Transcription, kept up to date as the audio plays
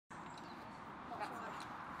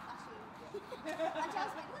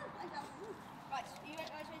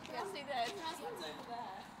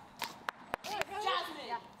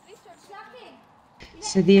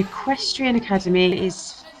So the Equestrian Academy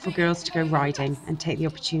is for girls to go riding and take the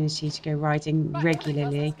opportunity to go riding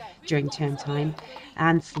regularly during term time,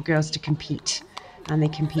 and for girls to compete, and they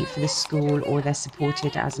compete for the school or they're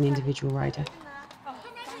supported as an individual rider.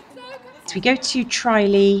 So we go to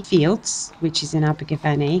Triley Fields, which is in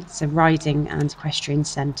Abergavenny. It's a riding and equestrian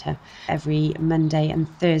centre, every Monday and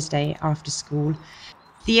Thursday after school.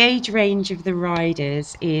 The age range of the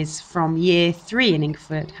riders is from year 3 in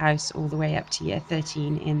Inglewood House all the way up to year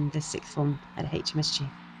 13 in the 6th form at HMSG.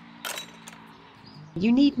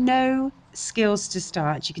 You need no skills to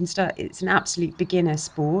start. You can start, it's an absolute beginner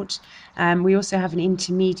sport. We also have an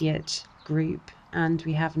intermediate group and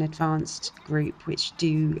we have an advanced group which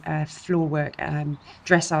do floor work,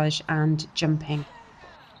 dressage and jumping.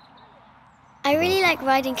 I really like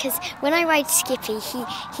riding because when I ride Skippy,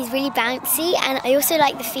 he's really bouncy, and I also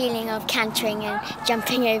like the feeling of cantering and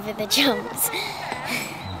jumping over the jumps.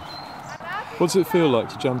 What does it feel like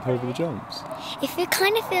to jump over the jumps? It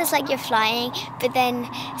kind of feels like you're flying, but then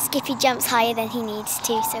Skippy jumps higher than he needs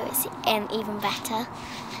to, so it's even better.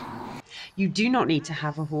 You do not need to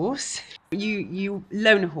have a horse. You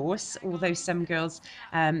loan a horse, although some girls,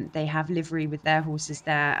 they have livery with their horses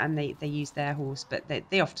there and they use their horse, but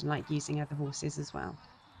they often like using other horses as well.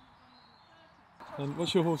 And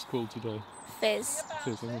what's your horse called today? Fizz.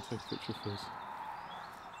 Fizz, I'm going to take a picture of Fizz.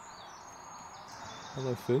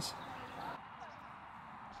 Hello, Fizz.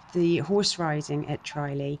 The horse riding at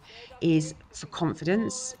Triley is for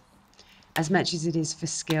confidence as much as it is for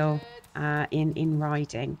skill in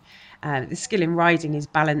riding. The skill in riding is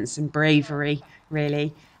balance and bravery,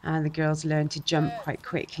 really. The girls learn to jump quite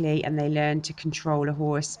quickly and they learn to control a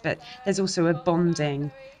horse, but there's also a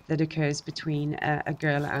bonding that occurs between a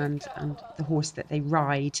girl and the horse that they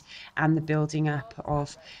ride, and the building up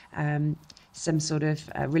of some sort of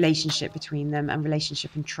relationship between them, and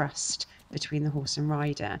relationship and trust between the horse and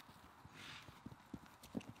rider.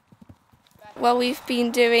 Well, we've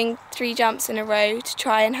been doing 3 jumps in a row to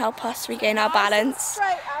try and help us regain our balance.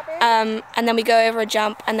 And then we go over a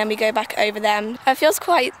jump and then we go back over them. It feels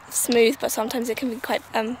quite smooth, but sometimes it can be quite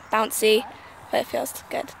bouncy, but it feels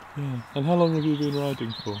good. Yeah. And how long have you been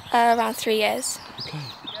riding for? Around 3 years. Okay.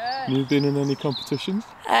 And you've been in any competitions?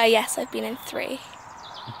 Yes, I've been in 3. Did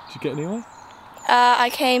you get anywhere?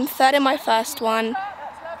 I came 3rd in my first one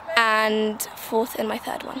and 4th in my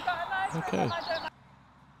 3rd one. Okay.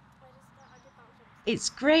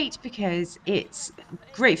 It's great because it's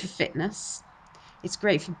great for fitness, it's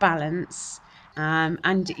great for balance,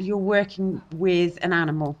 and you're working with an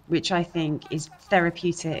animal, which I think is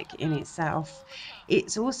therapeutic in itself.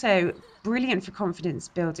 It's also brilliant for confidence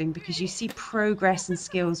building because you see progress and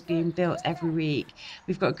skills being built every week.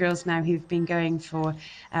 We've got girls now who've been going for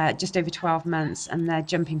just over 12 months and they're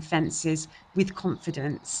jumping fences with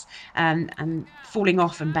confidence and falling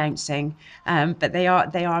off and bouncing, but they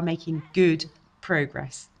are making good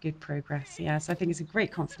progress, yeah. So I think it's a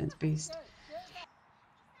great confidence boost.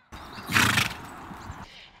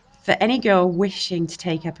 For any girl wishing to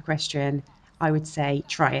take up equestrian, I would say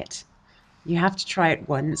try it. You have to try it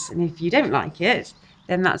once, and if you don't like it,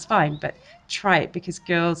 then that's fine, but try it, because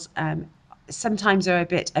girls sometimes are a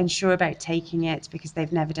bit unsure about taking it because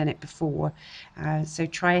they've never done it before. So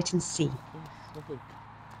try it and see.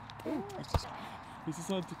 Oh, he's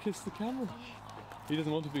decided to kiss the camera. He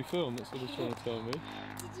doesn't want to be filmed, that's what he's trying to tell me.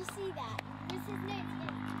 Did you see that? This is